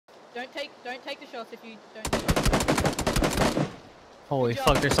Don't take the shots if you don't. Holy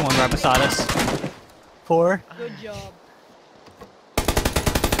fuck, there's someone right beside us. 4. Good job.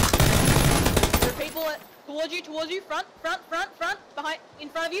 There are people towards you, front, behind, in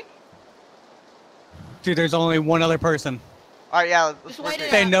front of you. Dude, there's only one other person. Alright, yeah, let's Just work wait it.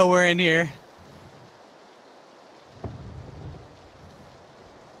 it They out. know we're in here.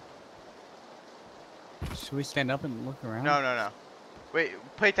 Should we stand up and look around? No. Wait,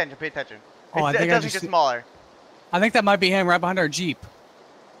 pay attention. Oh, I It think I does just get see- smaller. I think that might be him right behind our Jeep.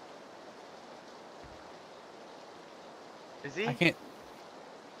 Is he? I can't.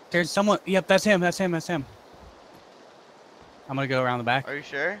 There's someone. Yep, that's him. I'm gonna go around the back. Are you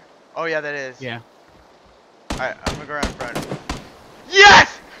sure? Oh yeah, that is. Yeah. Alright, I'm gonna go around front.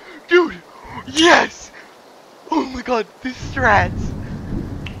 Yes! Dude! Yes! Oh my god, this strats!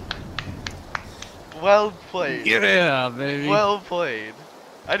 Well played. Yeah, baby. Well played.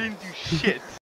 I didn't do shit.